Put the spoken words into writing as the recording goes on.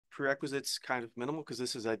prerequisites kind of minimal because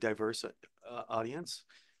this is a diverse audience.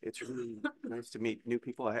 It's really nice to meet new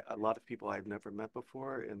people. A lot of people I've never met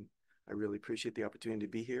before, and I really appreciate the opportunity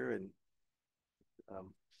to be here and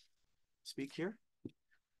um, speak here.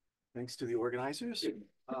 Thanks to the organizers.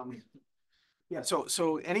 Um, yeah,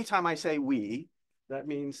 so anytime I say we, that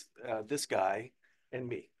means this guy and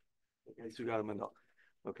me. Okay, Sugata.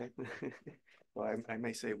 Okay. Well, I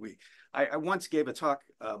may say we. I once gave a talk,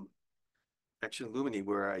 Action Lumini,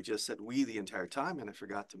 where I just said we the entire time, and I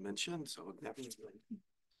forgot to mention. So never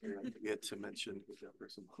I forget to mention who that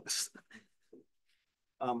person was.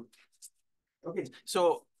 um, okay,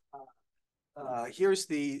 so here's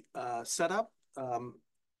the setup.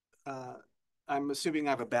 Uh, I'm assuming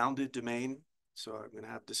I have a bounded domain, so I'm going to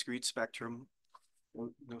have discrete spectrum,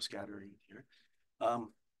 no scattering here.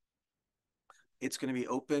 It's going to be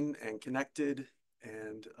open and connected,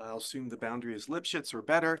 and I'll assume the boundary is Lipschitz or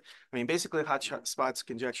better. I mean, basically, hotspots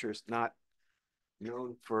conjecture is not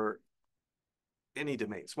known for any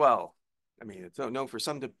domains. Well, I mean, it's known for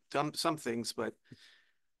some things, but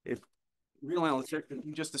if if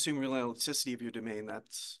you just assume real elasticity of your domain,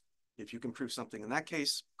 that's if you can prove something in that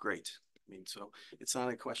case, great. I mean, so it's not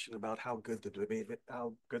a question about how good the domain,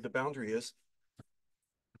 how good the boundary is.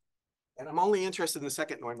 And I'm only interested in the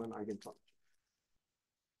second Neumann eigenfunction.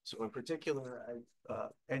 So in particular,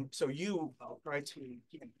 and so I'll try to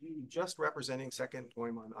keep you just representing second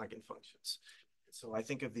Neumann eigenfunctions. So I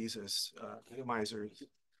think of these as minimizers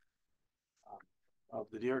of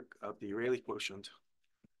the Rayleigh quotient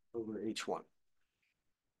over H1.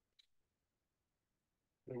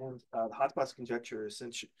 And the hotspot conjecture is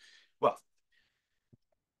essentially, well,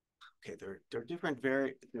 okay, there are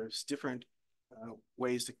there's different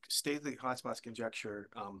ways to state the hotspots conjecture.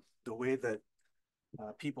 The way that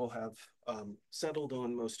people have settled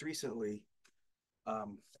on most recently,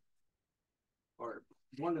 or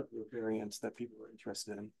one of the variants that people are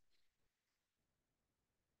interested in.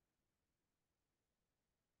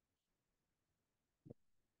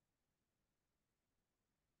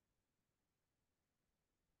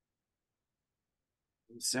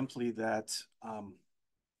 Simply that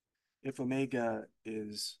if omega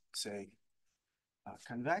is, say,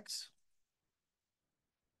 convex,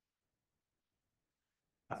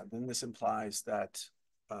 then this implies that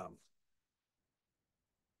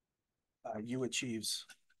U achieves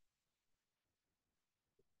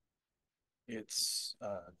its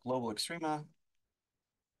global extrema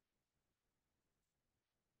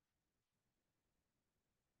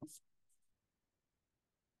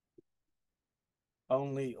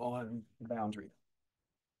only on the boundary.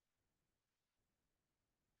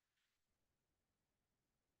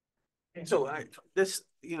 And so these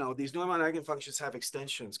Neumann eigenfunctions have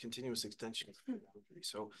extensions, continuous extensions.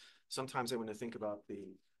 So sometimes I want to think about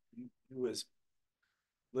the U as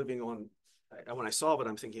living on, when I solve it,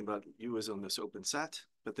 I'm thinking about U as on this open set,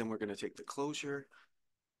 but then we're going to take the closure.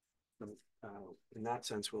 In that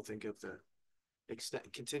sense, we'll think of the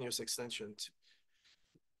continuous extension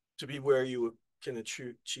to be where you can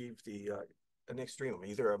achieve an extremum,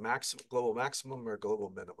 either a global maximum or a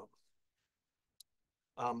global minimum.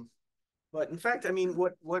 But in fact, I mean,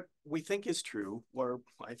 what we think is true, or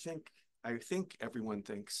I think everyone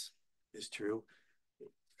thinks is true,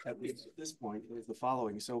 at least at this point, is the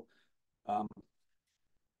following. So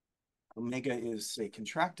omega is, say,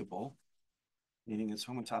 contractible, meaning it's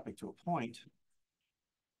homotopic to a point,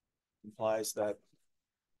 implies that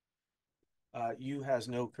U has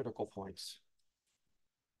no critical points.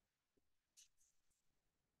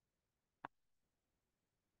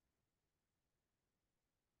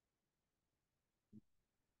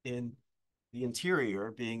 In the interior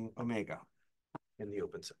being omega in the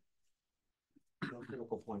open set. No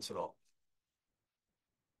critical points at all.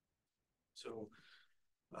 So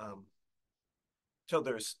so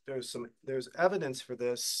there's evidence for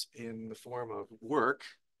this in the form of work,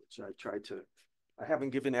 which I haven't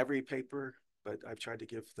given every paper, but I've tried to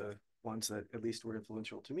give the ones that at least were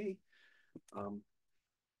influential to me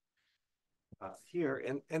here.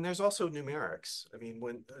 And there's also numerics. I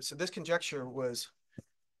mean, so this conjecture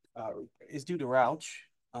is due to Rauch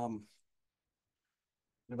in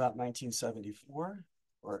about 1974,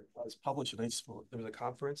 or it was published. There was a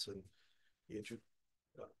conference, and he introduced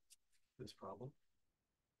this problem.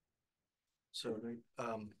 So,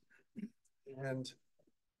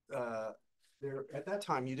 there at that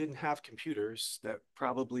time, you didn't have computers that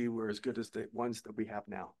probably were as good as the ones that we have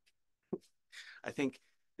now. I think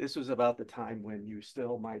this was about the time when you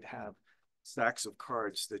still might have stacks of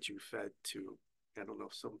cards that you fed to, I don't know,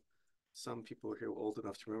 some people here old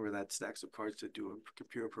enough to remember that, stacks of cards to do a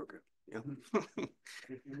computer program. Yeah.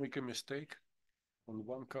 If you make a mistake. on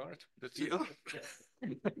one card. That's it. Yeah.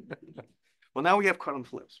 Well, now we have quantum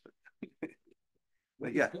flips,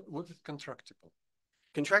 but yeah. What is contractible?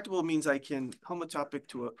 Contractible means I can homotopic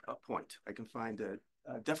to a point. I can find a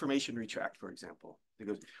deformation retract, for example,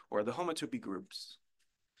 or the homotopy groups.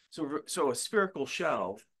 So a spherical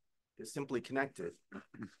shell is simply connected,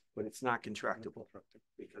 but it's not contractible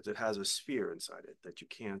because it has a sphere inside it that you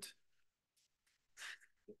can't.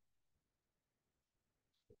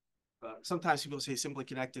 Sometimes people say simply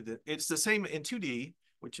connected. It's the same in 2D,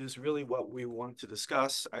 which is really what we want to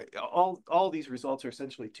discuss. All these results are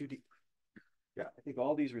essentially 2D. Yeah, I think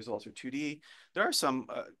all these results are 2D. There are some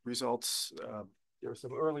results. There was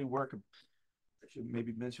some early work. I should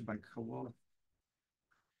maybe mention by Kawala.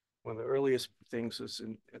 One of the earliest things was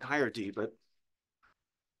in higher D,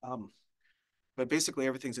 um, but basically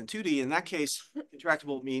everything's in 2D. In that case,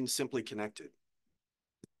 contractible means simply connected,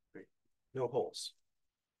 right? No holes.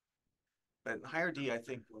 But in higher D, I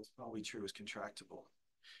think what's probably true is contractible.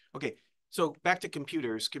 Okay, so back to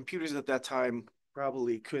computers. Computers at that time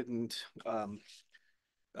probably couldn't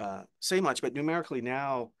say much, but numerically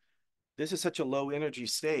now, this is such a low energy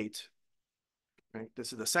state, right?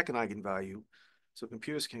 This is the second eigenvalue. So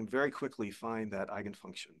computers can very quickly find that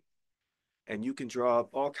eigenfunction. And you can draw up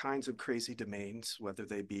all kinds of crazy domains, whether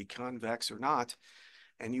they be convex or not.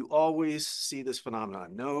 And you always see this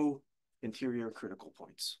phenomenon, no interior critical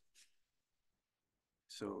points.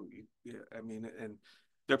 So, yeah, I mean, and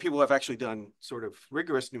there are people who have actually done sort of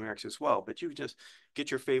rigorous numerics as well, but you just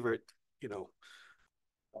get your favorite,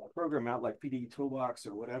 program out like PD Toolbox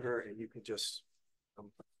or whatever, and you can just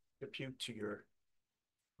compute to your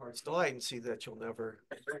heart's delight and see that you'll never.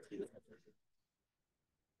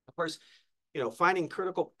 Of course, finding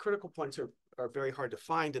critical points are very hard to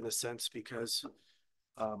find in a sense because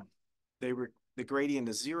um, the gradient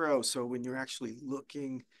is zero. So when you're actually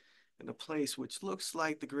looking in a place which looks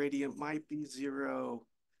like the gradient might be zero,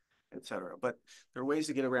 etc. But there are ways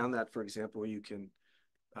to get around that. For example, you can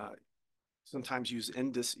sometimes use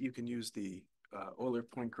indis. You can use the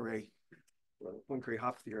Euler-Poincaré or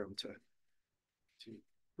Poincaré-Hopf theorem to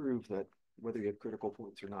prove that whether you have critical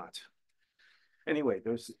points or not. Anyway,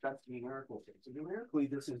 that's the numerical thing. So numerically,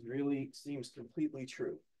 this is really seems completely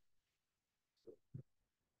true.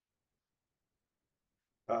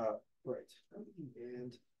 Right.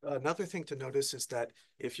 And another thing to notice is that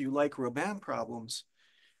if you like Robin problems,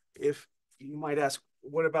 if you might ask,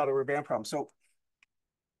 what about a Robin problem? So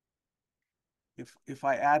if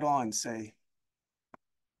I add on, say,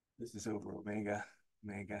 this is over omega,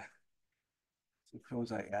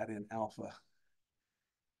 suppose I add in alpha,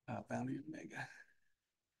 boundary of omega,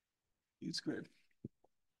 u squared,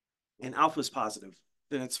 and alpha is positive,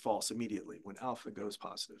 then it's false immediately when alpha goes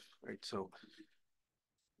positive, right? So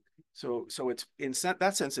it's in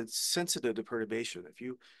that sense, it's sensitive to perturbation. If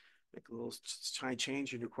you make a little tiny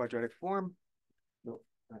change in your quadratic form, no,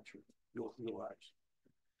 not true. You'll realize.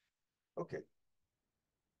 Okay.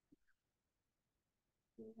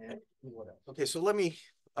 And what else? Okay, so let me,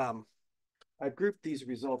 I've grouped these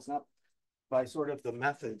results not by sort of the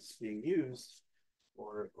methods being used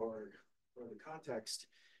or the context.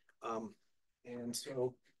 And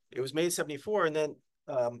so it was made in 74, and then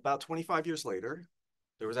about 25 years later,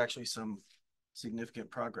 there was actually some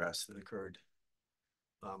significant progress that occurred.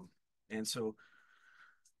 And so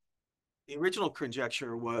the original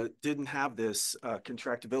conjecture didn't have this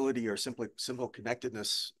contractibility or simple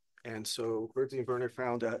connectedness. And so Birdsey and Werner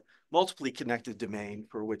found a multiply connected domain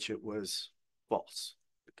for which it was false.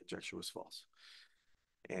 The conjecture was false.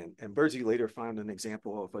 And Birdsey later found an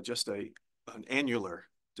example of just an annular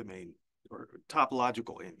domain or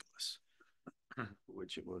topological annulus,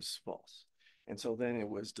 which it was false. And so then it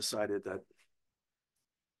was decided that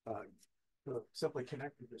simply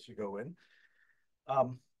connected this should go in.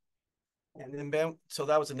 And then, so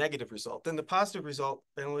that was a negative result. Then the positive result,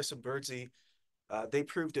 Benellis and Birdsey, they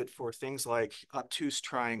proved it for things like obtuse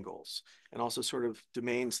triangles and also sort of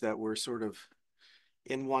domains that were sort of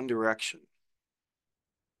in one direction.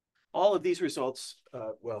 All of these results,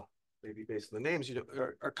 well, maybe based on the names,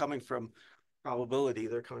 are coming from probability.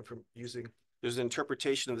 They're coming from there's an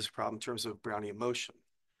interpretation of this problem in terms of Brownian motion.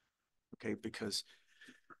 Okay, because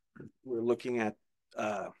we're looking at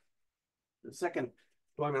the second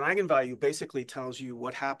Neumann eigenvalue basically tells you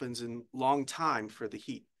what happens in long time for the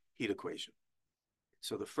heat equation.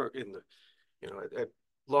 So at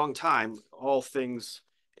long time, all things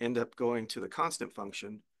end up going to the constant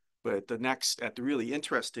function, but at the really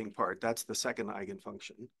interesting part, that's the second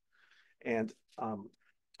eigenfunction. And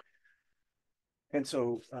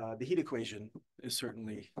so the heat equation is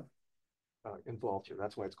certainly involved here.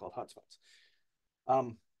 That's why it's called hotspots.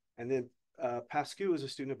 And then Pascu is a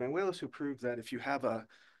student of Manuelos who proved that if you have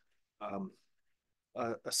um,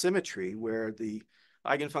 a symmetry where the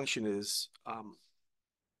eigenfunction is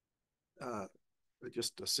uh,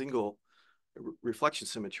 just a single reflection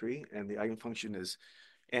symmetry and the eigenfunction is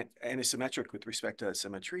anisymmetric with respect to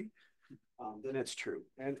symmetry, then it's true.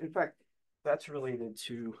 And in fact, that's related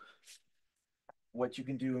to what you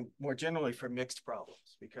can do more generally for mixed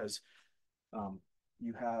problems because um,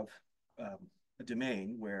 you have um, a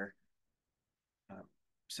domain where, uh,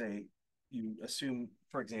 say, you assume,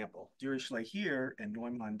 for example, Dirichlet here and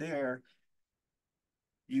Neumann there.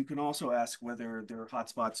 You can also ask whether there are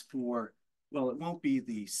hotspots for, well, it won't be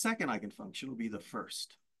the second eigenfunction, it'll be the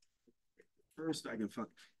first eigenfunction.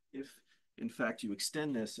 If, in fact, you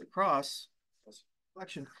extend this across this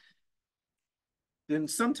reflection, then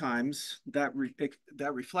sometimes that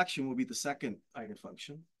reflection will be the second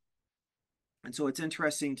eigenfunction. And so it's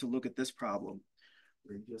interesting to look at this problem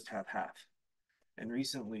where you just have half. And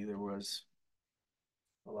recently there was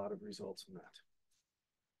a lot of results in that.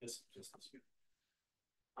 Just this year.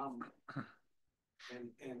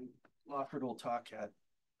 And Lawford will talk at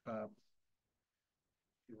a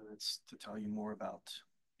few minutes to tell you more about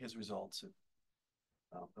his results and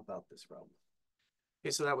about this problem.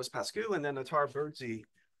 Okay, so that was Pascu, and then Attar Birdsey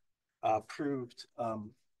proved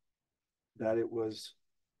that it was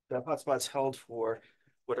that hotspots held for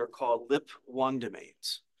what are called lip1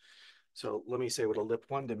 domains. So let me say what a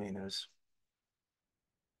lip1 domain is.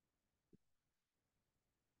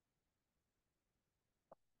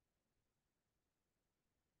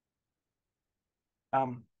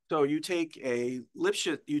 So you take two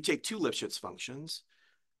Lipschitz functions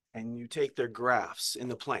and you take their graphs in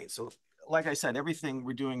the plane. So like I said, everything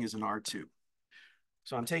we're doing is in R2.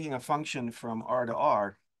 So I'm taking a function from R to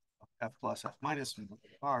R, F plus F minus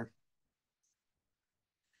R,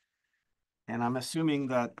 and I'm assuming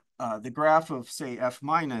that the graph of, say, F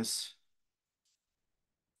minus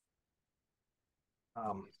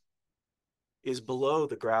is below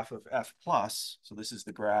the graph of F plus. So this is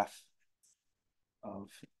the graph of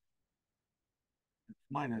F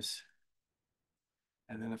minus.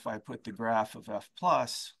 And then if I put the graph of F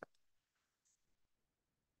plus,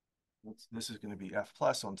 this is going to be F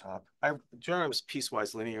plus on top. I generally is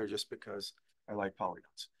piecewise linear just because I like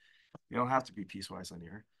polygons. You don't have to be piecewise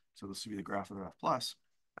linear. So this would be the graph of F plus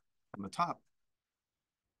on the top.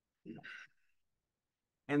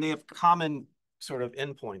 And they have common sort of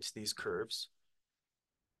endpoints, these curves.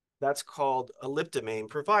 That's called a lip domain,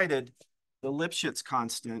 provided the Lipschitz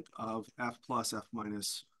constant of F plus F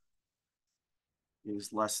minus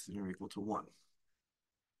is less than or equal to 1.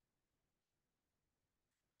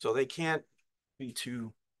 So they can't be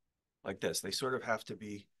two like this. They sort of have to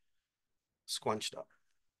be squunched up.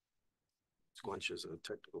 Squunch is a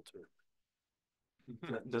technical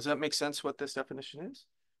term. Does that make sense what this definition is?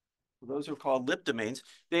 Those are called lip domains.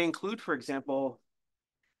 They include, for example,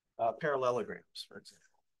 parallelograms, for example.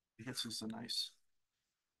 This is a nice.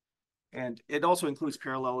 And it also includes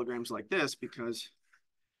parallelograms like this because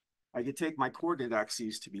I could take my coordinate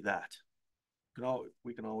axes to be that.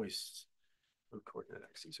 We can always put coordinate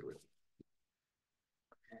axes around.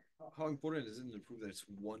 How important is it to prove that it's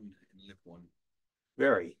one in lip one?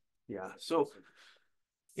 Very, yeah. So,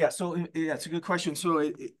 yeah, it's a good question.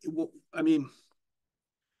 So, I mean,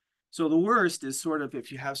 so the worst is sort of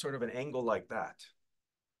if you have sort of an angle like that,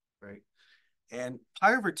 right? And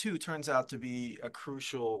pi over 2 turns out to be a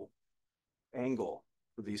crucial angle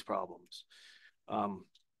for these problems.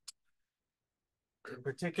 In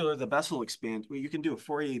particular, the Bessel expansion. Well, you can do a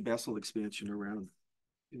Fourier Bessel expansion around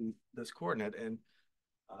in this coordinate, and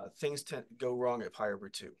things tend to go wrong at pi over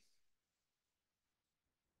 2.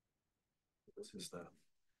 This is the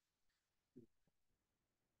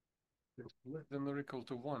Less than or equal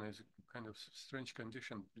to 1 is a kind of strange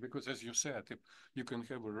condition because, as you said, if you can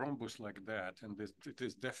have a rhombus like that, and it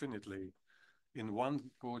is definitely in one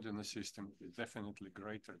coordinate system, it's definitely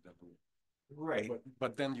greater than 1. right.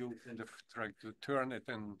 But then you kind of try to turn it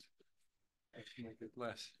and make it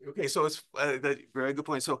less. Okay, so it's a very good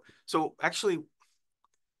point. So actually,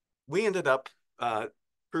 we ended up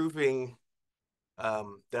proving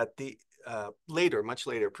that much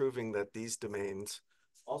later, proving that these domains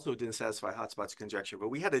also didn't satisfy hotspots conjecture, but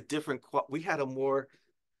we had a more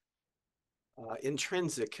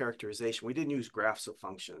intrinsic characterization. We didn't use graphs of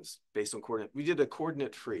functions based on coordinate. We did a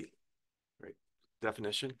coordinate free, right,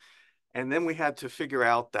 definition. And then we had to figure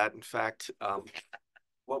out that, in fact,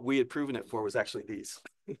 what we had proven it for was actually these.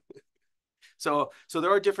 So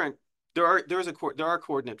there are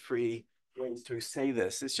coordinate free ways to say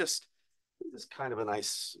this. It's kind of a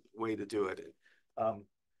nice way to do it.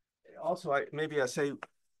 Also, maybe I say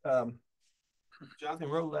Jonathan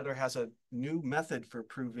Rohleder has a new method for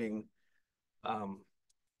proving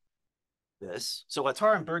this. So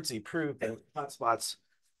Attar and Birdsey proved that hotspots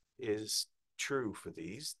is true for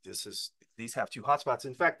these. These have two hotspots.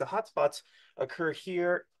 In fact, the hotspots occur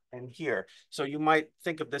here and here. So you might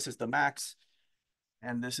think of this as the max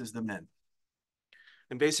and this is the min.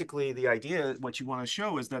 And basically the idea, what you want to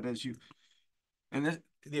show is that and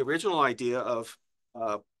the original idea of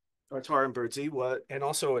Attar and Birdsey, and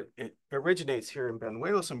also it originates here in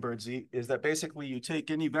Benuelos and Birdsey, is that basically you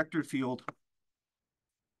take any vector field,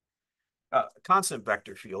 constant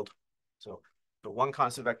vector field. So the one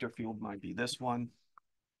constant vector field might be this one,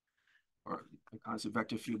 or the constant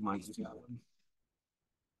vector field might be that one.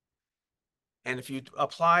 And if you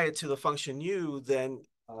apply it to the function u, then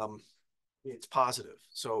it's positive.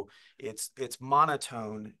 So it's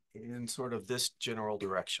monotone in sort of this general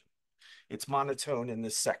direction. It's monotone in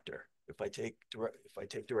this sector if I take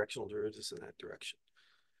directional derivatives in that direction.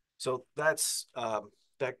 So that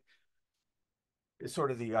is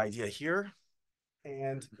sort of the idea here.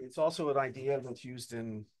 And it's also an idea that's used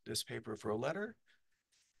in this paper for a letter.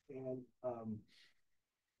 And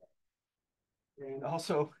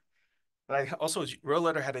also,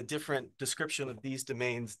 Rohleder had a different description of these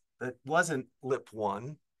domains that wasn't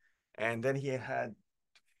lip1. And then he had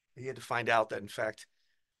to find out that in fact,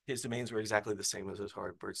 his domains were exactly the same as Attar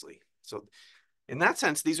and Birdsey. So in that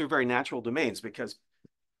sense, these are very natural domains because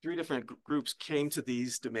three different groups came to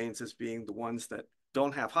these domains as being the ones that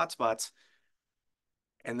don't have hotspots.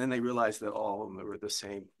 And then they realized that all of them were the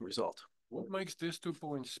same result. What makes these 2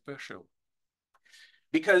 points special?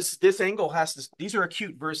 Because this angle has to, these are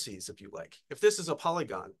acute vertices, if you like. If this is a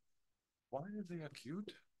polygon. Why are they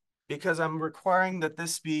acute? Because I'm requiring that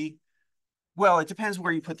this be, well, it depends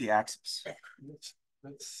where you put the axis.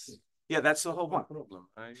 That's the whole point. Problem.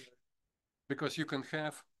 Because you can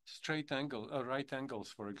have straight angle, right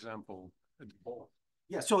angles, for example, at both.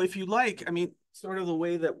 Yeah, so if you like, I mean, sort of the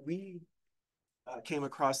way that we came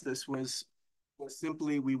across this was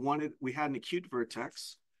simply we had an acute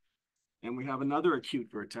vertex and we have another acute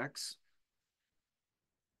vertex.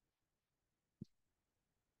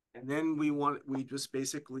 And then we just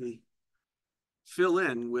basically fill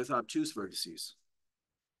in with obtuse vertices.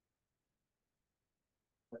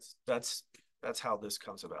 That's how this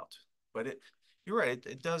comes about. But you're right,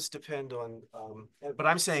 it does depend on, but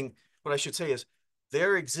I'm saying, what I should say is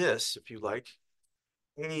there exists, if you like,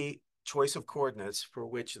 a choice of coordinates for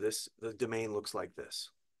which the domain looks like this.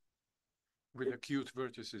 With acute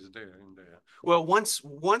vertices there and there. Well,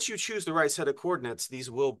 once you choose the right set of coordinates,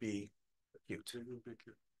 these will be acute. They will be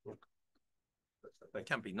acute. They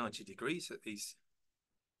can be 90 degrees at these.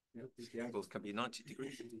 The angles can be 90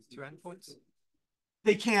 degrees at these 2 endpoints.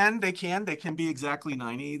 They can be exactly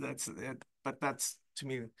 90. But that's, to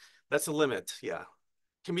me, that's a limit. Yeah,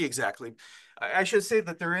 can be exactly. I should say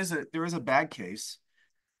that there is a bad case.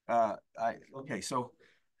 Okay, so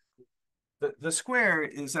the square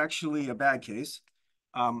is actually a bad case,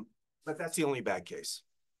 but that's the only bad case.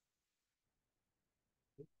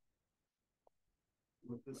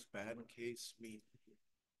 What does bad case mean?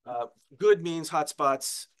 Good means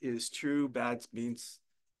hotspots is true. Bad means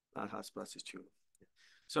not hotspots is true.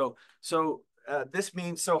 So this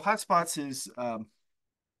means, so hotspots is,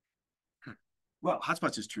 well,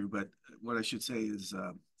 hotspots is true, but what I should say is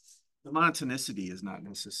the monotonicity is not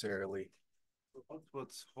necessarily.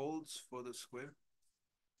 Hotspots holds for the square?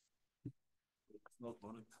 Not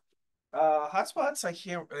one. Hotspots, I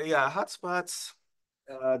can't, yeah, hotspots.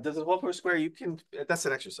 Does it hold for a square? You can, that's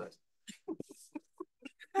an exercise.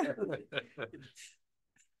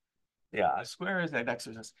 Yeah, a square is an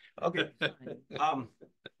exercise. Okay.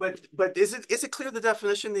 But is it clear the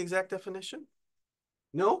definition, the exact definition?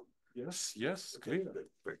 No? Yes, clear.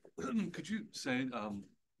 Could you say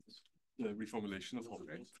the reformulation of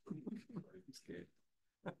Holgate?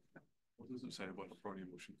 What does it say about the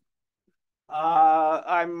Brownian motion?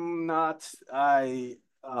 I'm not,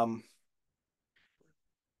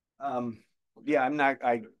 yeah, I'm not,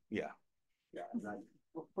 yeah. I'm not,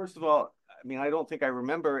 well, first of all, I mean, I don't think I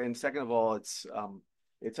remember, and second of all, it's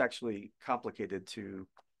actually complicated to,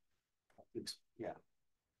 yeah.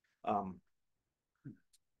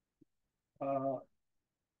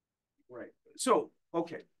 Right. So,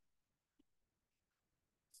 okay.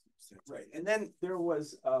 Right. And then there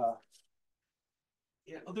was,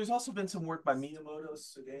 yeah, there's also been some work by Miyamoto,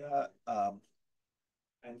 Sugea,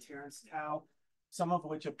 and Terrence Tao, some of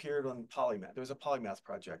which appeared on Polymath. There was a Polymath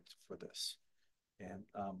project for this, and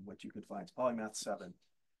what you could find is Polymath 7.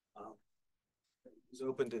 It was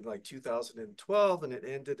opened in like 2012 and it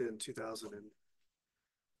ended in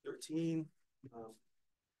 2013.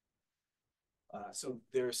 So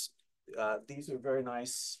these are very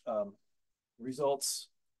nice results,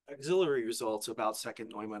 auxiliary results about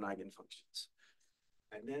second Neumann eigenfunctions.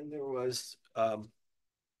 And then there was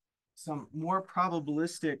some more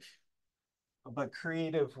probabilistic but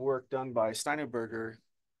creative work done by Steinerberger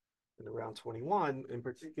in around 21. In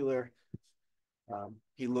particular,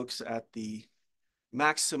 he looks at the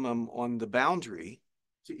maximum on the boundary.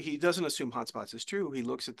 He doesn't assume hotspots is true. He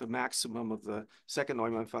looks at the maximum of the second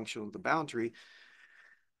Neumann function of the boundary.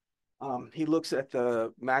 He looks at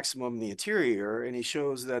the maximum in the interior, and he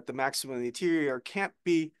shows that the maximum in the interior can't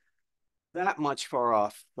be that much far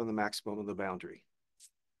off from the maximum of the boundary.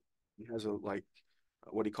 He has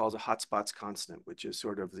what he calls a hotspots constant, which is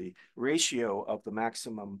sort of the ratio of the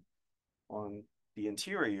maximum on the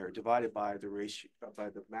interior divided by the ratio by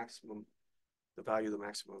the maximum, the value of the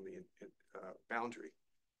maximum on the boundary.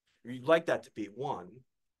 You'd like that to be 1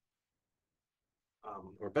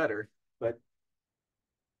 or better, but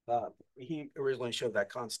he originally showed that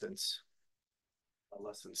constant's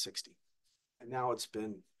less than 60, and now it's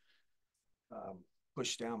been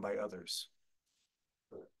pushed down by others.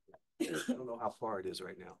 But I don't know how far it is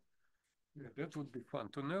right now. Yeah, that would be fun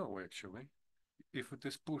to know, actually. If it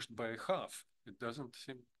is pushed by half, it doesn't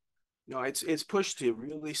seem. No, it's pushed to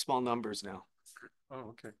really small numbers now. Oh,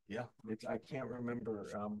 okay. Yeah, I can't remember.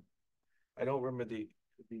 I don't remember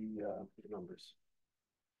the numbers.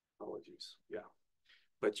 Apologies. Yeah,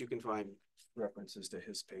 but you can find references to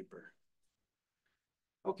his paper.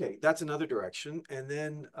 Okay, that's another direction, and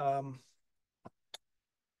then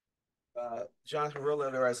Jonathan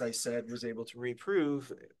Rohleder, as I said, was able to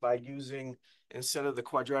reprove by using, instead of the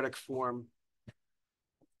quadratic form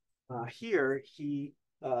here, he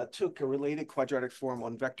took a related quadratic form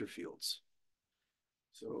on vector fields.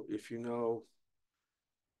 So if you know,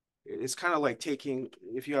 it's kind of like taking,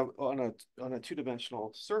 if you have on a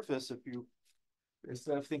two-dimensional surface, if you,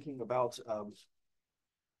 instead of thinking about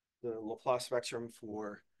the Laplace spectrum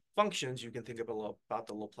for functions, you can think about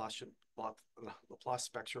the Laplace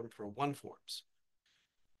spectrum for one forms.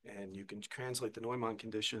 And you can translate the Neumann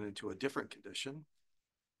condition into a different condition.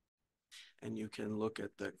 And you can look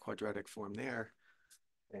at the quadratic form there.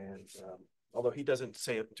 And although he doesn't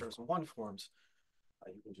say it in terms of one forms,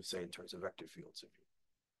 you can just say in terms of vector fields.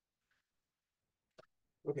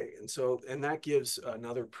 Okay, and that gives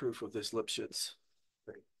another proof of this Lipschitz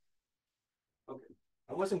thing. Okay,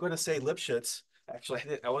 I wasn't going to say Lipschitz.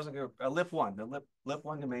 Actually, I wasn't going to, Lip1, the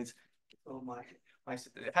Lip1 domains. Oh my,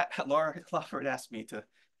 Laura Lawford asked me to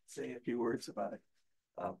say a few words about it.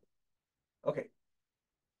 Okay.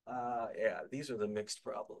 Yeah, these are the mixed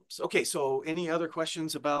problems. Okay, so any other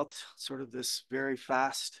questions about sort of this very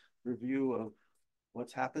fast review of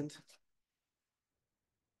what's happened?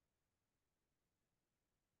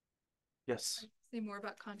 Yes. Say more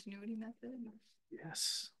about continuity method.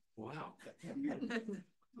 Yes. Wow.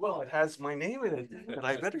 Well, it has my name in it, but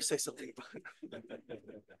I better say something about it.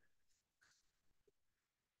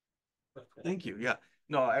 Thank you. Yeah.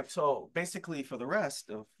 No, so basically for the rest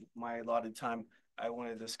of my allotted time, I want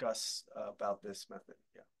to discuss about this method.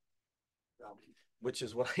 Yeah. Which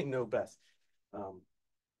is what I know best.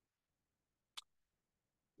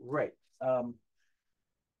 Right.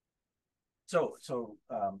 So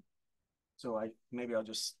maybe I'll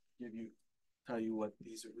just tell you what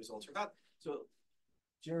these results are about. So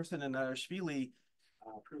Jerison and Narashvili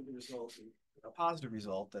proved the result, a positive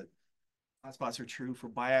result, that hotspots are true for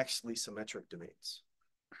biaxially symmetric domains.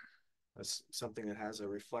 That's something that has a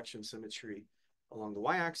reflection symmetry along the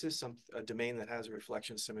y-axis, a domain that has a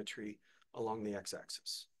reflection symmetry along the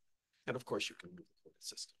x-axis. And of course, you can move the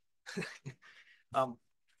system.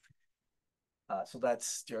 So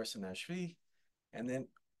that's Jerison and Narashvili. And then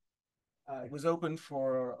it was open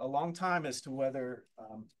for a long time as to whether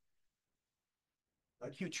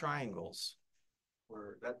acute triangles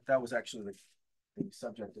were, that was actually the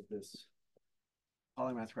subject of this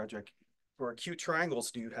polymath project. For acute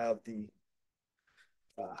triangles, do you have the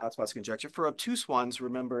hotspots conjecture? For obtuse ones,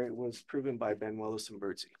 remember, it was proven by Banuelos and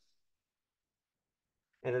Birdsey.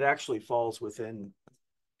 And it actually falls within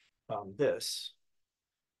this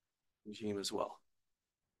regime as well,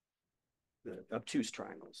 the obtuse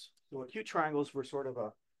triangles. So acute triangles were sort of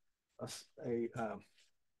a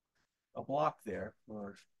block there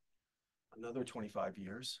for another 25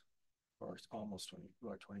 years, or almost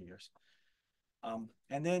 20 years.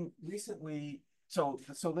 And then recently, so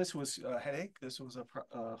this was a headache. This was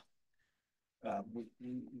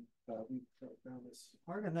we found this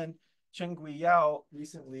part, and then Chengui Yao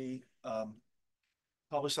recently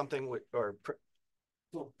published something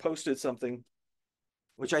posted something,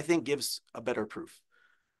 which I think gives a better proof.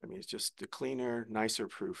 I mean, it's just a cleaner, nicer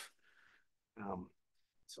proof.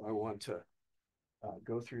 So I want to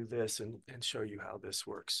go through this and show you how this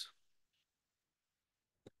works.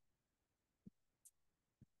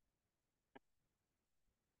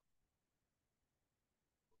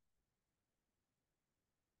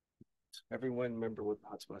 Everyone remember what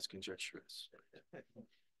hotspot conjecture is?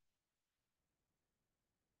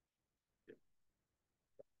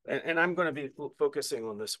 And I'm going to be focusing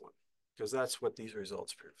on this one because that's what these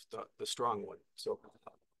results prove, the strong one. So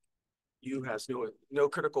U has no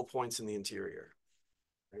critical points in the interior,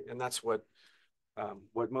 right? And that's what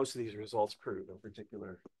most of these results prove, in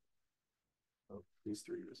particular of these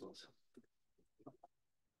three results.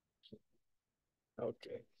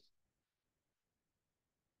 Okay.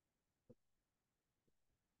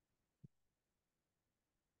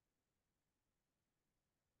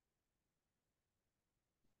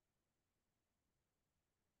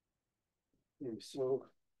 So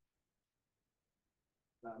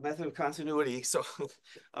method of continuity. So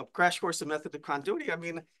a crash course of method of continuity. I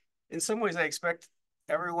mean, in some ways, I expect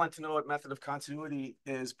everyone to know what method of continuity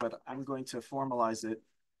is, but I'm going to formalize it.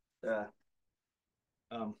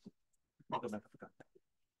 Um,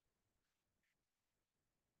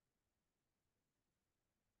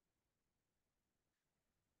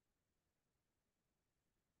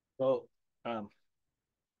 so,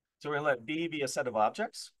 so we're going to let B be a set of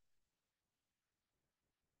objects.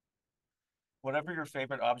 Whatever your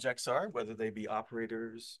favorite objects are, whether they be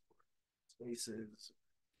operators, spaces,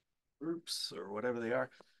 groups, or whatever they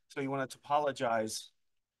are. So you want to topologize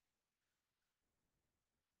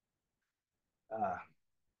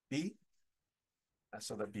B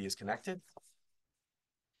so that B is connected.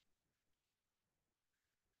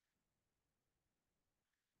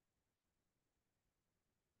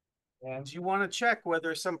 And you want to check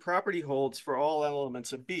whether some property holds for all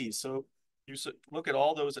elements of B. So you look at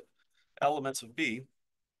all those elements of B.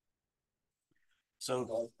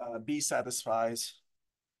 So B satisfies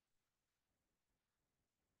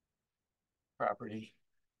property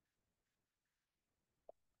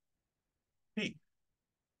P.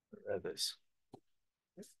 This.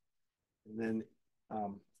 And then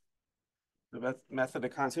the method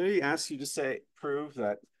of continuity asks you to prove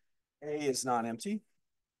that A is not empty.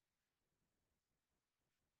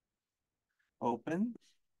 Open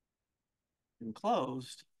and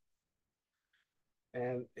closed.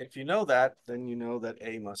 And if you know that, then you know that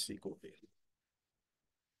A must equal B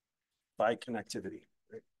by connectivity,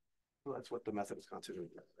 right? Well, that's what the method of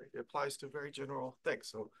continuity is, right? It applies to very general things.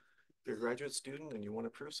 So if you're a graduate student and you want to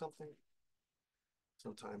prove something,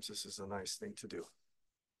 sometimes this is a nice thing to do.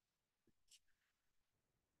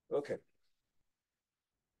 Okay.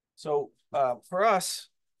 So for us,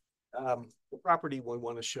 the property we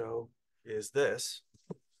want to show is this.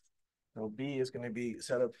 So B is going to be a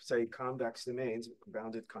set of, say, convex domains,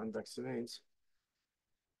 bounded convex domains.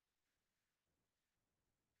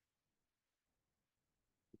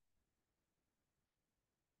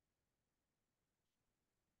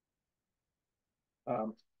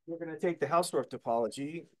 We're going to take the Hausdorff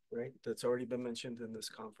topology, right? That's already been mentioned in this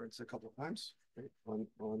conference a couple of times, right?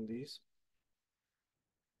 On these.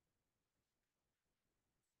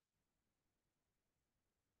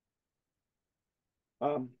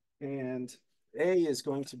 And A is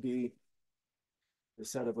going to be the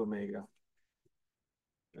set of omega,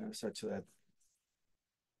 such that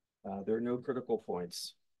there are no critical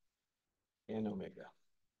points in omega.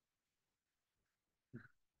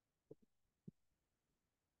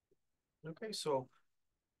 Okay, so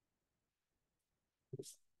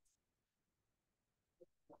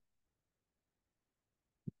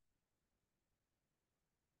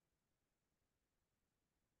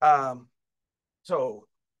um, so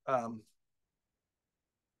um,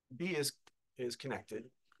 B is connected.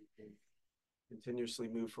 You can continuously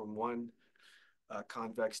move from one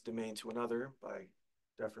convex domain to another by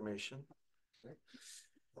deformation. Okay.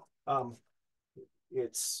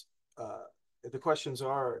 It's the questions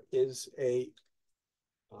are: is A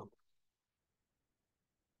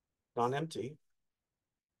non-empty?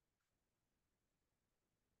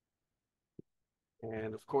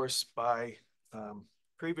 And of course, by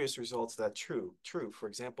previous results, that's true. True. For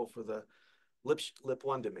example, for the lip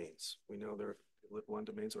one domains, we know they're lip one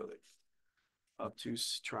domains are like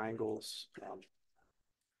obtuse triangles.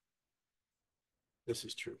 This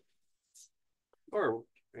is true. Or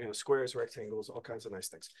squares, rectangles, all kinds of nice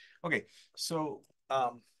things. Okay, so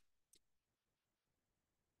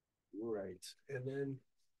right, and then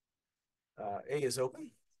A is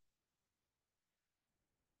open.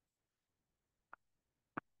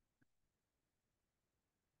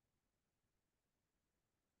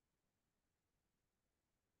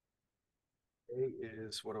 A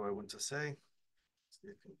is, what do I want to say?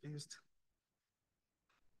 Get confused.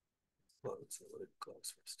 Well, let's see what it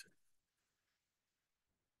close first.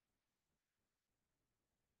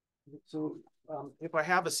 So if I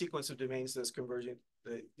have a sequence of domains that's converging,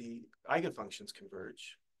 the eigenfunctions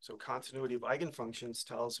converge. So continuity of eigenfunctions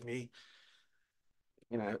tells me,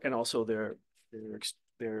 you know, and also their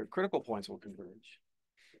critical points will converge.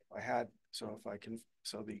 If I can,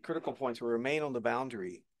 so the critical points will remain on the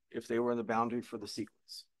boundary if they were in the boundary for the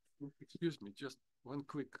sequence. Excuse me, just one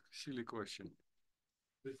quick silly question.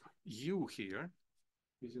 The U here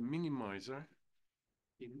is a minimizer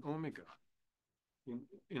in omega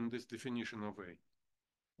in this definition of A.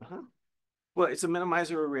 Uh-huh. Well, it's a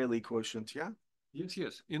minimizer or Rayleigh quotient, yeah? Yes,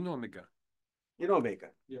 yes, in omega. In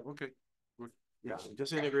omega. Yeah, okay. Good. Yeah, I'm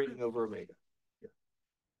just integrating over omega. Yeah.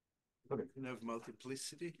 Okay. You can have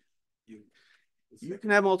multiplicity. You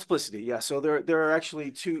can have multiplicity, yeah. So there are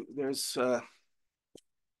actually two.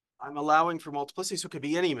 I'm allowing for multiplicity, so it could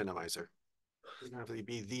be any minimizer. It doesn't have to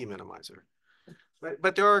be the minimizer.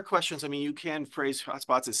 But there are questions. I mean, you can phrase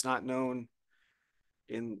hotspots. It's not known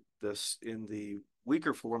in the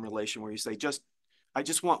weaker formulation where you say I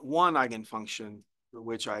just want one eigenfunction for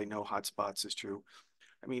which I know hotspots is true.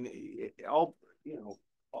 I mean, all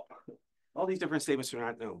these different statements are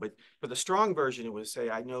not known, but for the strong version, it would say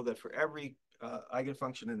I know that for every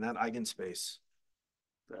eigenfunction in that eigenspace,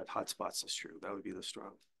 that hotspots is true. That would be the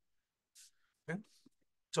strong. Okay.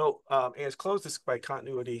 So it's closed this by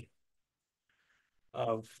continuity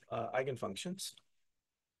of eigenfunctions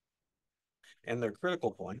and their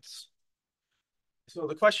critical points. So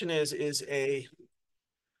the question is A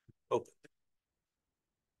open?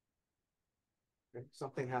 Okay.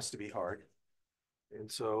 Something has to be hard.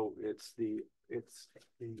 And so it's the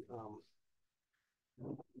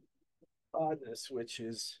oddness which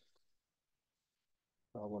is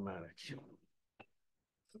problematic.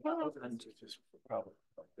 And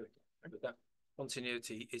that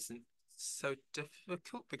continuity isn't so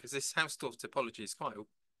difficult because this Hausdorff topology is not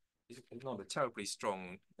a terribly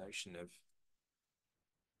strong notion of.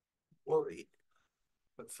 Well,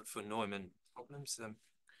 but for Neumann problems,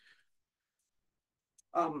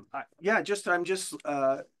 yeah,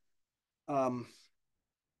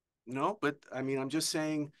 no, but I mean, I'm just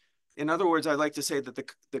saying, in other words, I'd like to say that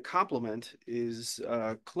the complement is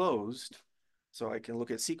closed. So I can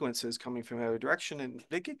look at sequences coming from either direction and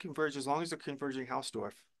they can converge as long as they're converging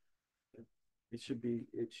Hausdorff. It should be,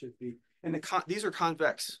 and these are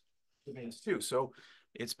convex domains too. So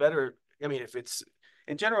it's better. I mean, if it's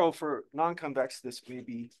in general for non-convex, this may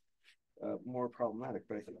be more problematic,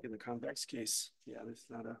 but I think in the convex case, yeah, that's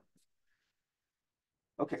not a.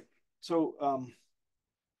 Okay, so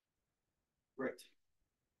right.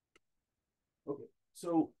 Okay,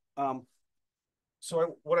 so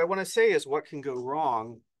what I want to say is what can go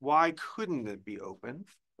wrong? Why couldn't it be open?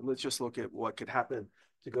 Let's just look at what could happen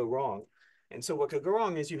to go wrong. And so what could go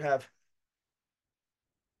wrong is you have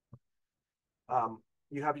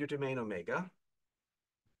your domain omega.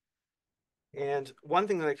 And one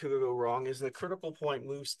thing that could go wrong is the critical point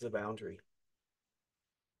moves to the boundary.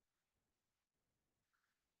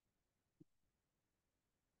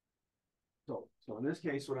 So in this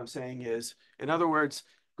case, what I'm saying is, in other words,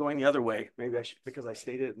 going the other way, maybe I should, because I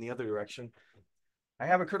stated it in the other direction. I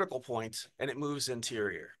have a critical point and it moves into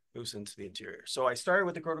the interior. So I started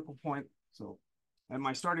with the critical point. So at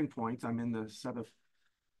my starting point, I'm in the set of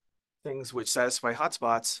things which satisfy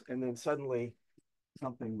hotspots, and then suddenly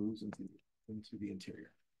something moves into the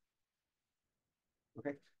interior.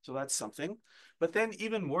 Okay, so that's something. But then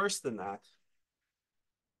even worse than that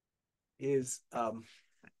is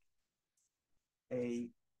a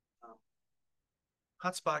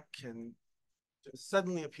hotspot can just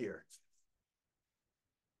suddenly appear.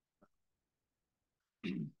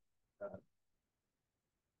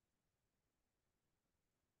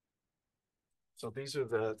 So these are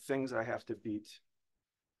the things I have to beat.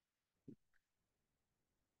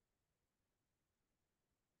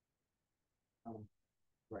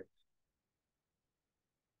 Right.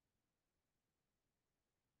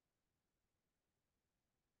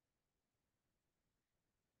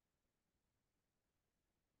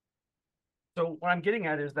 So what I'm getting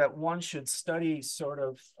at is that one should study sort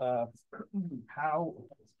of how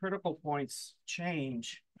critical points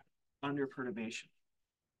change under perturbation.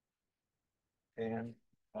 And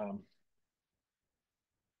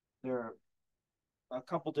there are a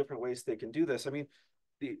couple different ways they can do this. I mean,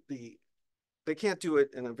 they can't do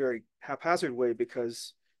it in a very haphazard way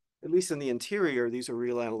because, at least in the interior, these are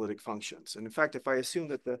real analytic functions. And in fact, if I assume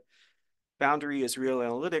that the boundary is real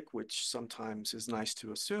analytic, which sometimes is nice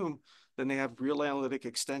to assume, then they have real analytic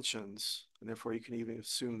extensions, and therefore you can even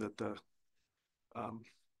assume that the um,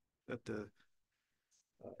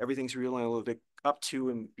 everything's real analytic up to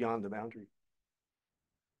and beyond the boundary.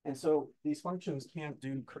 And so these functions can't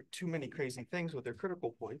do too many crazy things with their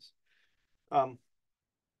critical points. For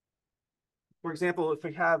example, if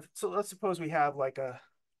we have, so let's suppose we have like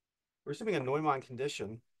we're assuming a Neumann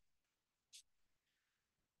condition.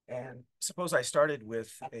 And suppose I started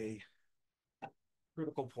with a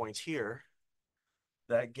critical point here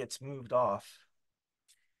that gets moved off.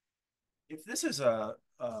 If this is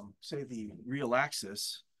say the real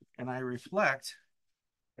axis, and I can reflect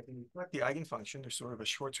the eigenfunction. There's sort of a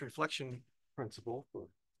Schwartz reflection principle for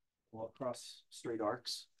across straight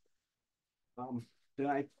arcs. Then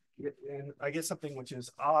I get something which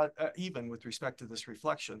is odd, even with respect to this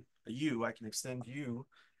reflection. A u, I can extend u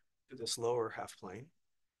to this lower half plane.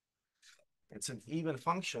 It's an even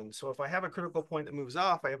function. So if I have a critical point that moves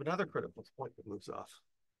off, I have another critical point that moves off.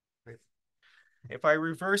 Right? If I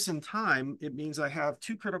reverse in time, it means I have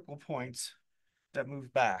two critical points that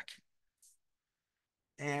move back.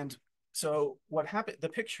 And so what happened, the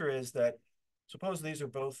picture is that suppose these are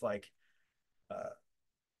both like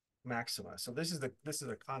maxima. So this is a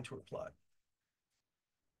contour plot.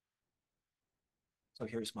 So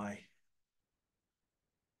here's my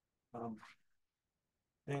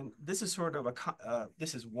and this is sort of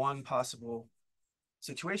this is one possible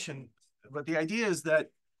situation, but the idea is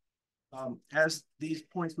that as these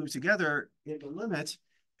points move together in the limit,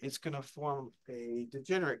 it's going to form a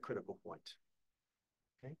degenerate critical point.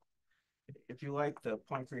 Okay, if you like, the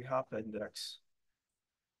Poincare-Hopf index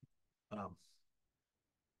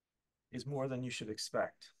is more than you should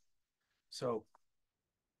expect. So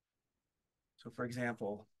for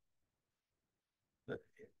example,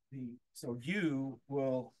 so u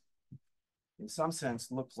will, in some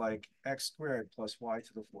sense, look like x squared plus y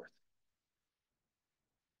to the fourth.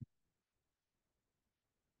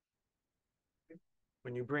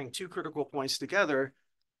 When you bring two critical points together,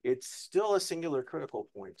 it's still a singular critical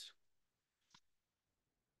point.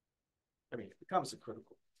 I mean, it becomes a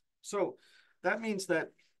critical. So that means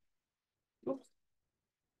that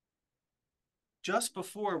just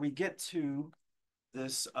before we get to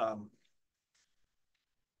this,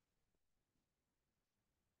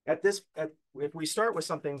 if we start with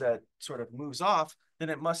something that sort of moves off, then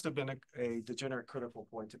it must have been a degenerate critical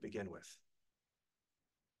point to begin with.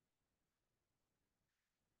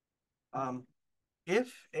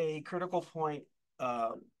 If a critical point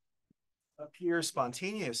appears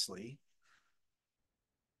spontaneously,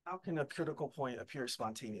 how can a critical point appear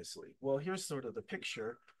spontaneously? Well, here's sort of the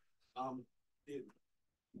picture.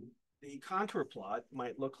 The contour plot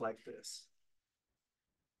might look like this.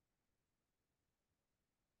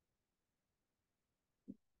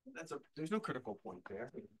 There's no critical point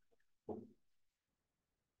there.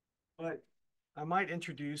 But I might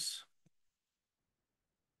introduce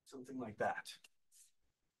something like that,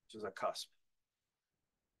 which is a cusp.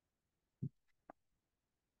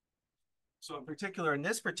 So in particular, in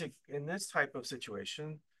this type of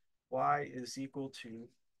situation, y is equal to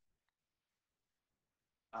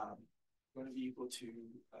going to be equal to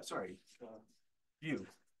u,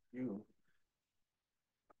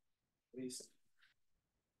 at least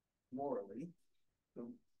morally.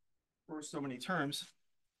 The first so many terms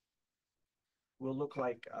will look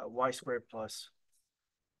like y squared plus,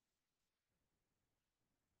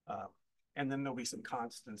 and then there'll be some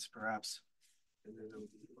constants perhaps, and then it'll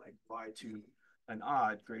be like y to an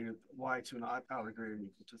odd power greater than or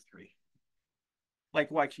equal to 3. Like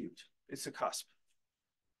y cubed. It's a cusp.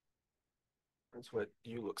 That's what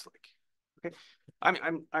u looks like. Okay.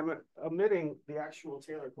 I'm omitting the actual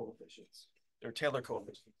Taylor coefficients. There are Taylor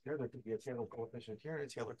coefficients here. There could be a Taylor coefficient here and a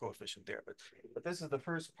Taylor coefficient there. But this is the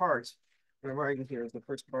first part. What I'm writing here is the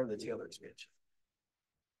first part of the Taylor expansion.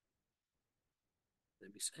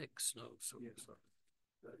 Maybe it's X. No, sorry.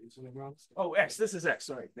 Yeah. Oh, X. This is X.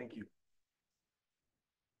 Sorry. Thank you.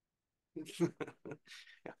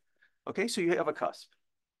 Yeah. Okay, so you have a cusp.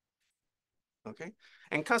 Okay,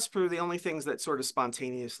 and cusps are the only things that sort of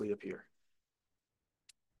spontaneously appear.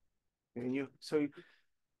 And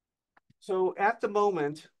so at the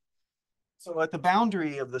moment, so at the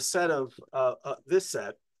boundary of the set of this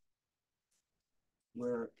set,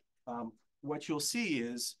 where what you'll see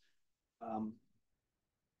is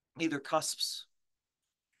either cusps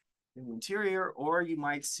in the interior, or you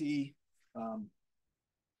might see the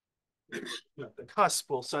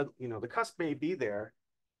cusp will the cusp may be there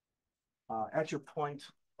at your point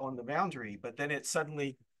on the boundary, but then it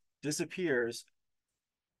suddenly disappears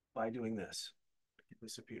by doing this. It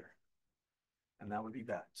disappear. and that would be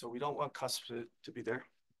bad. So we don't want cusps to be there.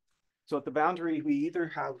 So at the boundary, we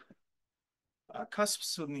either have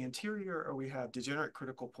cusps in the interior or we have degenerate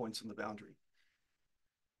critical points in the boundary.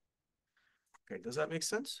 Okay, does that make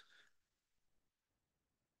sense?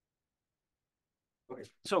 Okay,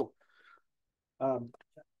 so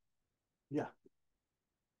yeah.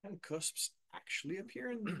 And cusps actually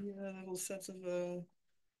appear in the little sets of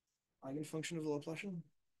eigenfunction of the Laplacian.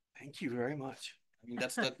 Thank you very much. I mean,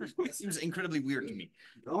 that seems incredibly weird to me.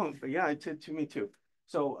 Oh, yeah, it did to me too.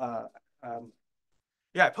 So,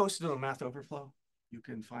 yeah, I posted it on Math Overflow. You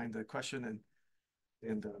can find the question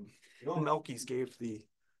and Bill Melky's gave the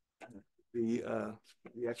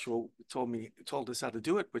actual told us how to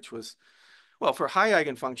do it, which was, well, for high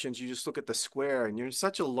eigenfunctions, you just look at the square and you're in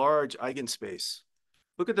such a large eigenspace.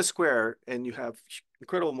 Look at the square and you have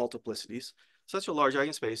incredible multiplicities, such a large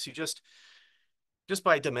eigenspace. You just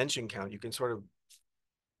by dimension count, you can sort of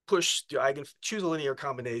push the choose a linear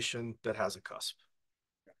combination that has a cusp.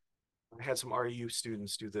 I had some RU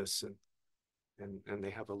students do this and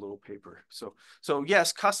they have a little paper. So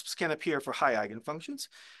yes, cusps can appear for high eigenfunctions.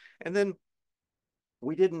 And then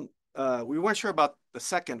we weren't sure about the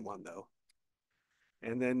second one though.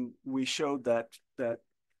 And then we showed that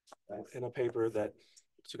in a paper that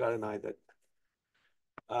Sugat and I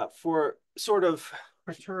that for sort of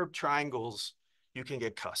perturbed triangles, you can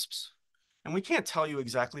get cusps. And we can't tell you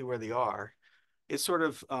exactly where they are. It's sort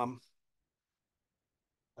of,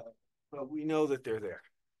 but we know that they're there.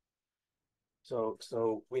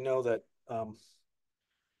 So we know that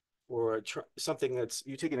for something that's,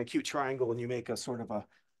 you take an acute triangle and you make a sort of a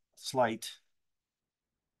slight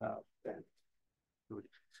bend.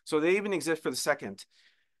 So they even exist for the second,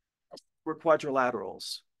 for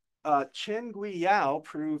quadrilaterals. Chen Gui Yao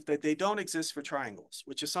proved that they don't exist for triangles,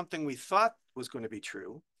 which is something we thought was going to be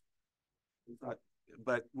true,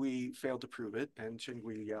 but we failed to prove it, and Chen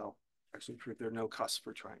Gui Yao actually proved there are no cusps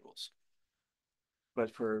for triangles.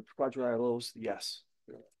 But for quadrilaterals, yes.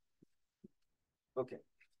 Okay.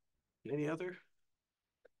 Any other?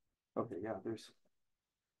 Okay, yeah, there's.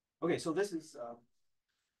 Okay, so this is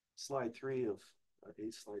slide 3 of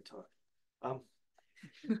 8-slide talk.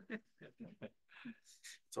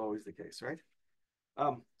 It's always the case, right?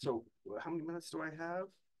 So how many minutes do I have?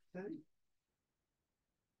 10?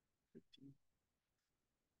 15?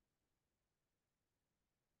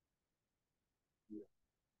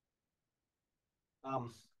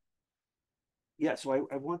 Yeah, so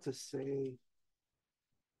I want to say,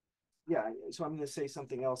 yeah, so I'm going to say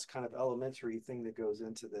something else, kind of elementary thing that goes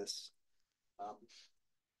into this.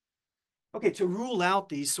 Okay, to rule out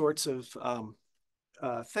these sorts of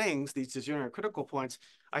things, these degenerate critical points,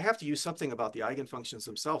 I have to use something about the eigenfunctions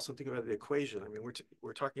themselves, something about the equation. I mean,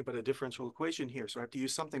 we're talking about a differential equation here, so I have to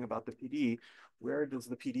use something about the PD. Where does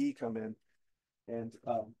the PD come in? And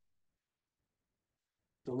so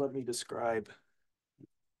let me describe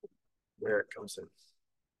where it comes in.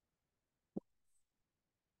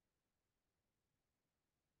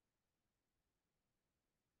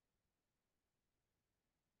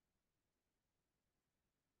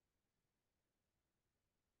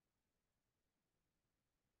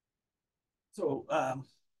 So,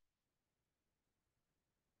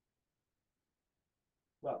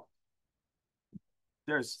 well,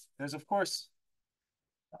 there's of course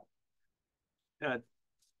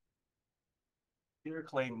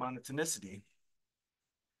Dirichlet monotonicity.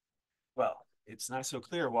 Well, it's not so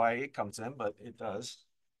clear why it comes in, but it does.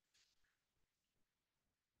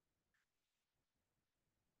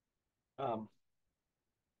 But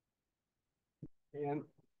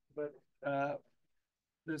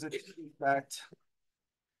there's a fact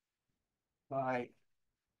by,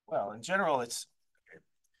 well, in general, it's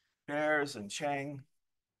Bears and Chang.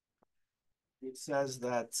 It says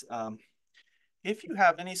that if you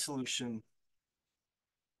have any solution,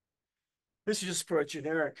 this is just for a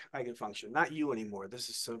generic eigenfunction, not U anymore. This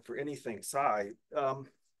is so for anything psi. The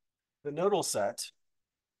nodal set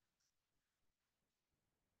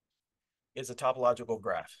is a topological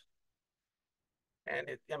graph.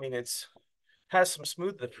 And I mean, it's has some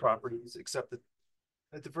smoothness properties, except that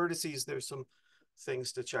at the vertices, there's some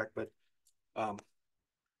things to check, but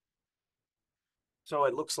so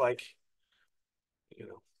it looks like, you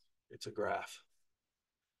know, it's a graph.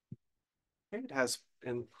 It has,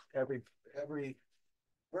 and every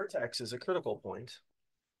vertex is a critical point.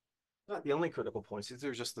 Not the only critical points, these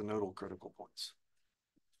are just the nodal critical points.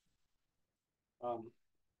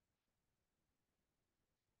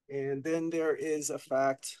 And then there is a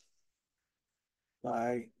fact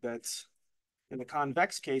that's in the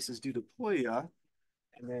convex case is due to Ploya,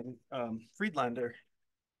 and then Friedlander.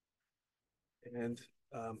 And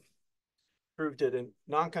proved it in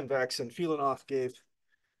non-convex, and Filanoff gave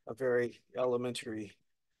a very elementary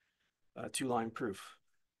two-line proof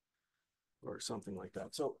or something like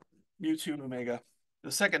that. So mu2 omega,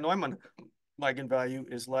 the second Neumann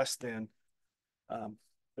eigenvalue is less than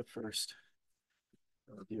the first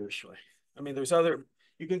usually. I mean, there's other,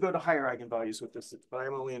 you can go to higher eigenvalues with this, but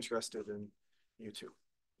I'm only interested in mu2.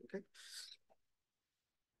 Okay.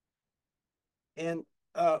 And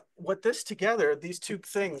what this together, these two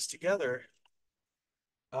things together,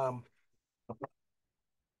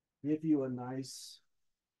 give you a nice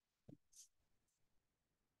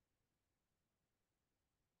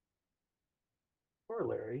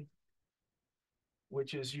corollary,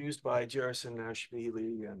 which is used by Jerison,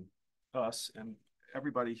 Nashvili, and us, and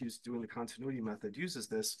everybody who's doing the continuity method uses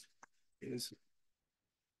this, is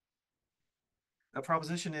a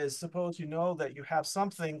proposition is, suppose you know that you have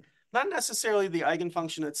something, not necessarily the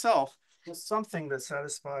eigenfunction itself, but something that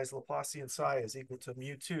satisfies Laplacian psi is equal to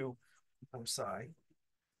mu2 psi.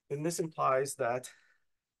 Then this implies that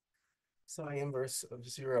psi inverse of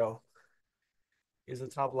 0 is a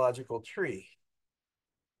topological tree,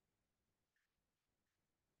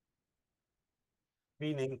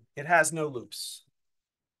 meaning it has no loops.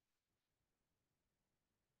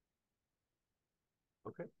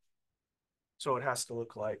 Okay. So it has to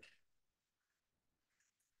look like.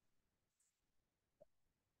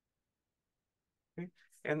 Okay.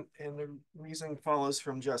 And the reason follows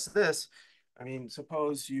from just this. I mean,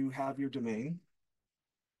 suppose you have your domain,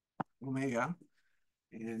 omega,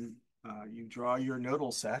 and you draw your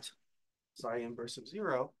nodal set, psi inverse of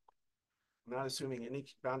 0, not assuming any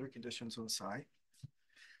boundary conditions on psi.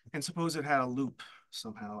 And suppose it had a loop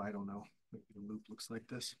somehow, I don't know, maybe the loop looks like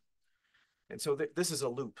this. And so this is a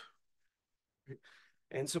loop.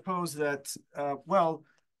 And suppose that, well,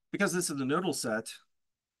 because this is the nodal set,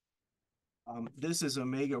 this is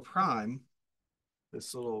omega prime,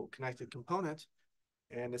 this little connected component,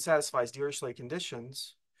 and it satisfies Dirichlet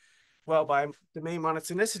conditions. Well, by domain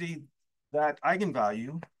monotonicity, that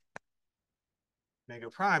eigenvalue, omega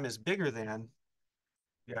prime, is bigger than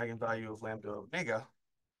the eigenvalue of lambda omega,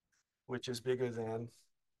 which is bigger than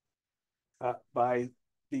by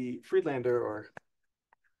the Friedlander, or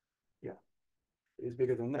yeah, is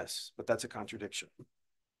bigger than this, but that's a contradiction,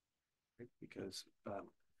 right? Because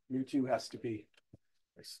mu2 has to be,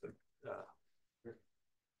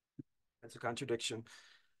 that's a contradiction,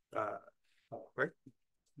 right?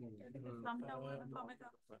 Lambda 1 omega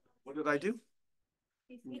What did I do?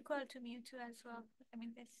 is equal to mu2 as well. I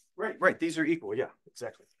mean, this. Right. These are equal. Yeah,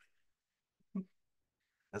 exactly.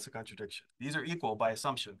 That's a contradiction. These are equal by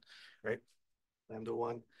assumption, right? Lambda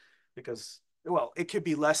 1, because, well, it could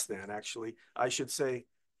be less than, actually. I should say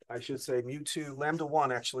mu2, lambda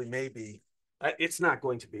 1 actually may be, it's not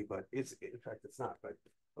going to be, but it's, in fact, it's not, but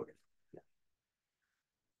okay. Yeah.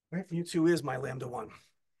 Right, mu2 is my lambda 1.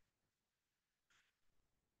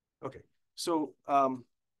 Okay, so,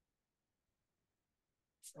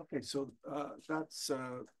 that's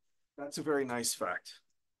a very nice fact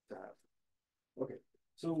to have. Okay,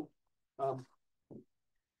 so,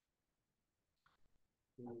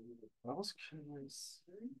 what else can I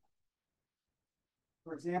say?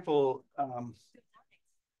 For example,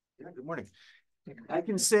 yeah, good morning. I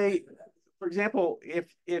can say, for example,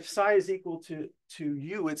 if psi is equal to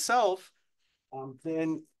u itself,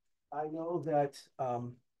 then I know that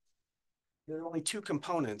there are only two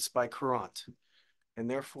components by Courant, and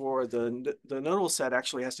therefore the nodal set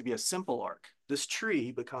actually has to be a simple arc. This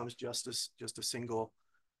tree becomes just a single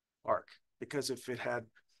arc, because if it had,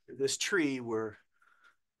 this tree were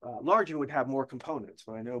larger, would have more components.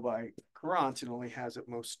 But I know by Courant it only has at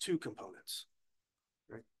most two components,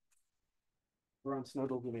 right? Courant's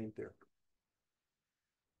nodal domain theorem.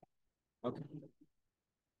 Okay.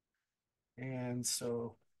 And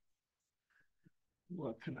so,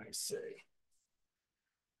 what can I say?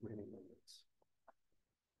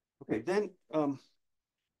 Okay, then,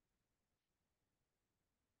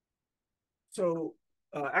 so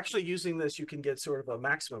actually using this, you can get sort of a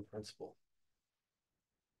maximum principle.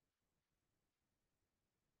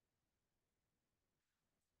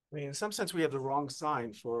 I mean, in some sense, we have the wrong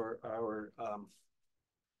sign for our,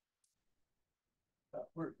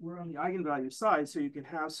 we're on the eigenvalue side, so you can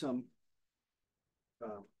have some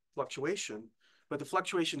fluctuation, but the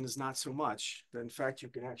fluctuation is not so much that in fact you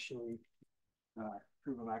can actually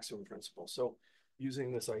prove a maximum principle. So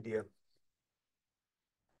using this idea.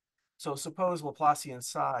 So suppose Laplacian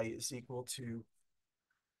psi is equal to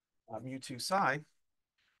mu2 psi.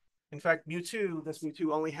 In fact, mu2, this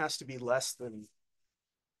mu2 only has to be less than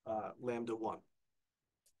lambda 1.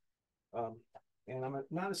 And I'm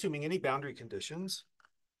not assuming any boundary conditions.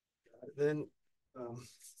 then,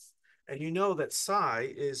 and you know that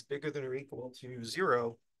psi is bigger than or equal to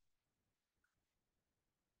 0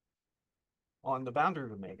 on the boundary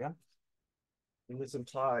of omega. And this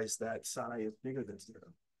implies that psi is bigger than 0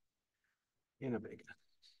 in omega.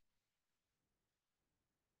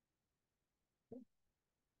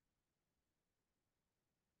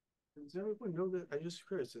 Does everyone know that? I'm just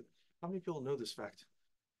curious. How many people know this fact?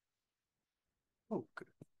 Oh, good.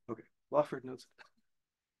 Okay. Wofford knows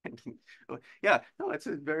it. Yeah, no, it's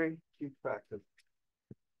a very huge fact.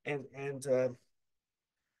 And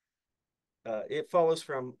it follows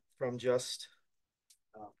just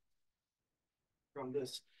uh, from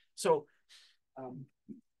this. So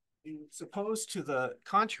suppose to the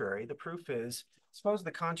contrary, the proof is, suppose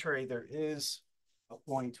the contrary, there is a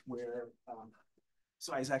point where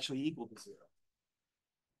psi is actually equal to 0.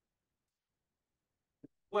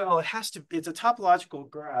 Well, it's a topological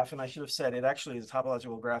graph, and I should have said it actually is a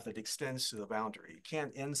topological graph that extends to the boundary. It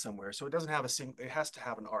can't end somewhere, so it doesn't have it has to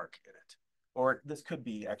have an arc in it. Or this could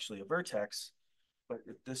be actually a vertex, but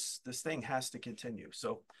this thing has to continue.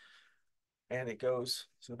 So, and it goes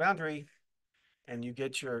to the boundary, and you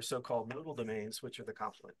get your so-called nodal domains, which are the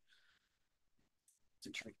complement. It's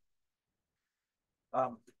a tree.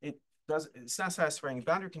 It's not satisfying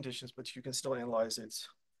boundary conditions, but you can still analyze its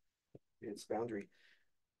boundary.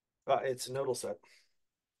 It's a nodal set.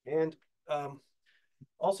 And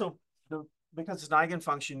also, because it's an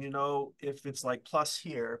eigenfunction, you know, if it's like plus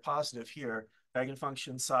here, positive here,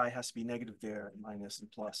 eigenfunction psi has to be negative there, and minus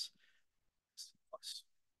and plus,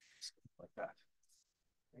 like that.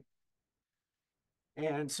 Okay.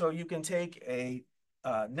 And so you can take a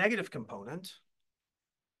negative component,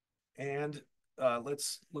 and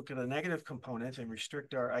let's look at a negative component and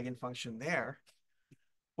restrict our eigenfunction there.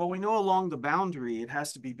 Well, we know along the boundary, it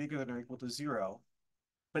has to be bigger than or equal to 0,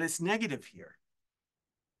 but it's negative here.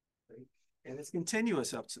 Right? And it's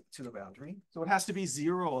continuous up to the boundary. So it has to be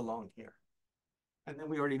 0 along here. And then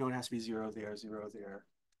we already know it has to be 0 there, 0 there.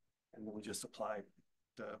 And then we just apply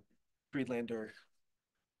the Friedlander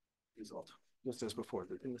result, just as before,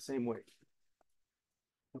 in the same way.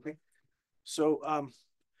 Okay. So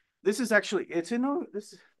this is actually, it's in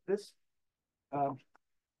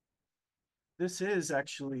this is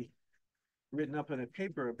actually written up in a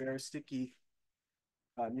paper, Beresticky,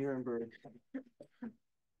 Nuremberg,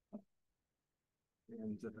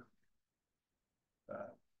 and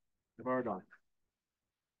Vardon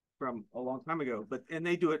from a long time ago. And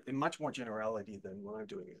they do it in much more generality than when I'm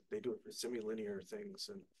doing it. They do it for semilinear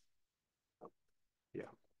things, and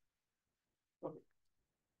yeah. Okay.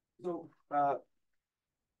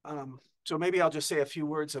 So maybe I'll just say a few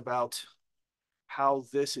words about how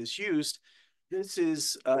this is used. This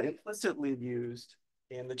is implicitly used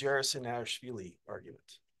in the Jarisin-Ashvili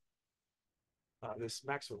argument, this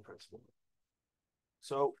maximum principle.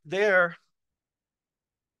 So there,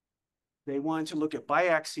 they wanted to look at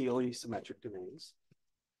biaxially symmetric domains.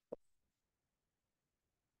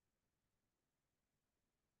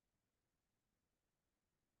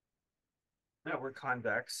 That were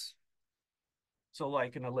convex. So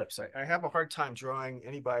like an ellipse, I have a hard time drawing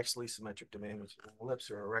any biaxially symmetric domain, which is an ellipse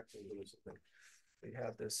or a rectangle or something. You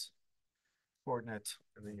have this coordinate,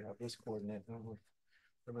 and then you have this coordinate.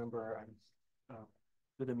 Remember,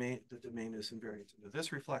 the domain is invariant into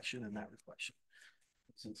this reflection and that reflection,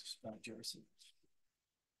 since Jarisin.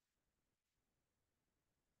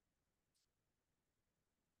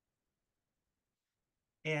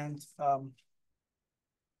 And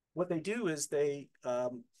what they do is they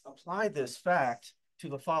apply this fact to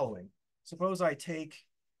the following. Suppose I take,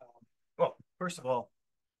 well, first of all,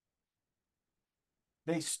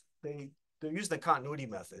 they use the continuity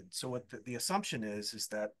method. So what the assumption is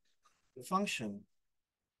that the function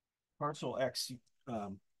partial x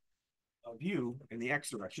of u in the x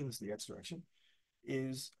direction, this is the x direction,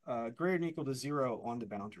 is greater than or equal to 0 on the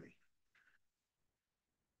boundary.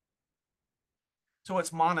 So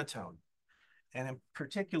it's monotone. And in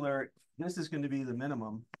particular, this is going to be the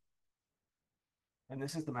minimum, and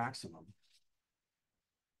this is the maximum.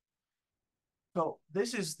 So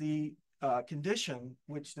this is the condition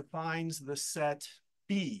which defines the set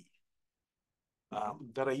B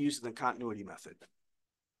that I use in the continuity method.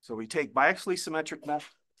 So we take biaxially symmetric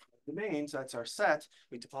domains, that's our set,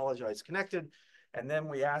 we topologize connected, and then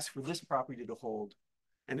we ask for this property to hold.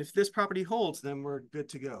 And if this property holds, then we're good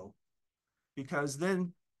to go. Because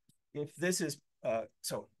then if this is,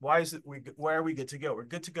 so why are we good to go? We're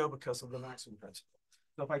good to go because of the maximum principle.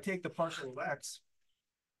 So if I take the partial of x,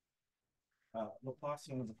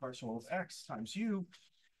 Laplacian of the partial of x times u,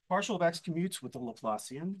 partial of x commutes with the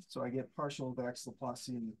Laplacian. So I get partial of x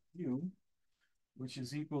Laplacian u. which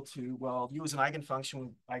is equal to, well, u is an eigenfunction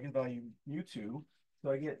with eigenvalue mu2.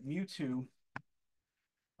 So I get mu2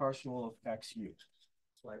 partial of xu.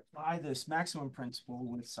 So I apply this maximum principle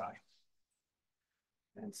with psi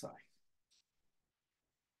and psi.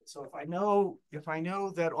 So if I know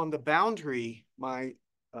that on the boundary, my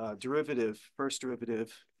first derivative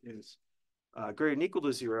is greater than equal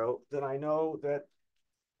to 0, then I know that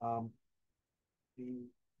the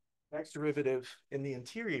x derivative in the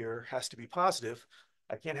interior has to be positive.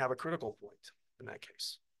 I can't have a critical point in that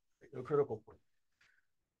case. No critical point.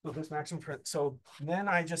 So this maximum print. So then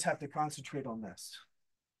I just have to concentrate on this.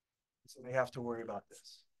 So they have to worry about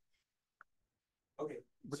this. Okay,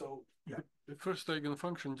 so yeah. The first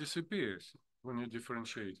eigenfunction disappears when you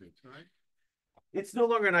differentiate it, right? It's no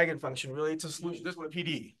longer an eigenfunction, really. It's a solution to a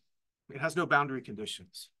PDE. It has no boundary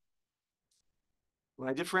conditions. When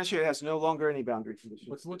I differentiate, it has no longer any boundary conditions.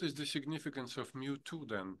 But what is the significance of mu2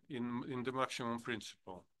 then in the maximum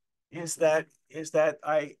principle? Is that it's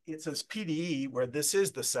a PDE where this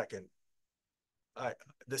is the second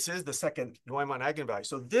Neumann eigenvalue.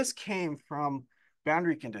 So this came from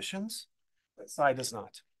boundary conditions, but psi does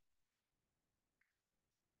not.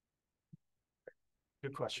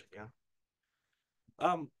 Good question, yeah.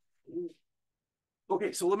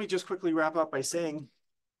 Okay, so let me just quickly wrap up by saying,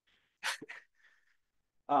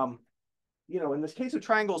 in this case of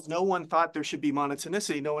triangles, no one thought there should be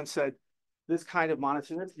monotonicity. No one said this kind of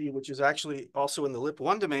monotonicity, which is actually also in the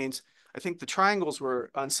LIP1 domains. I think the triangles were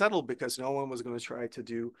unsettled because no one was going to try to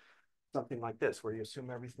do something like this, where you assume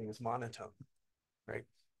everything is monotone, right?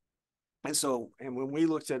 And when we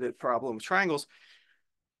looked at it, problem of triangles,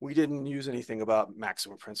 we didn't use anything about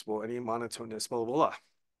maximum principle, any monotonous, blah, blah, blah.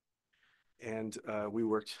 And we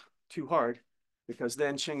worked too hard because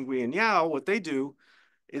then Cheng-Gui and Yao, what they do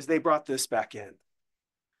is they brought this back in.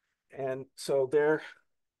 And so their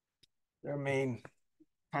main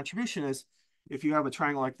contribution is, if you have a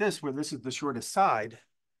triangle like this, where this is the shortest side,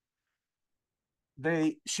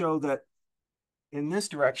 they show that in this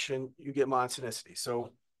direction, you get monotonicity. So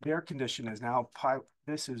their condition is now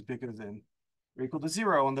this is bigger than or equal to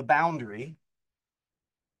 0 on the boundary.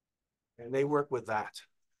 And they work with that.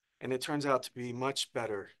 And it turns out to be much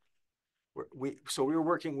better. So we were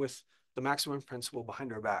working with the maximum principle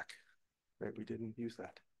behind our back, right? We didn't use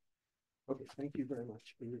that. Okay, thank you very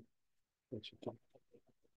much for your attention.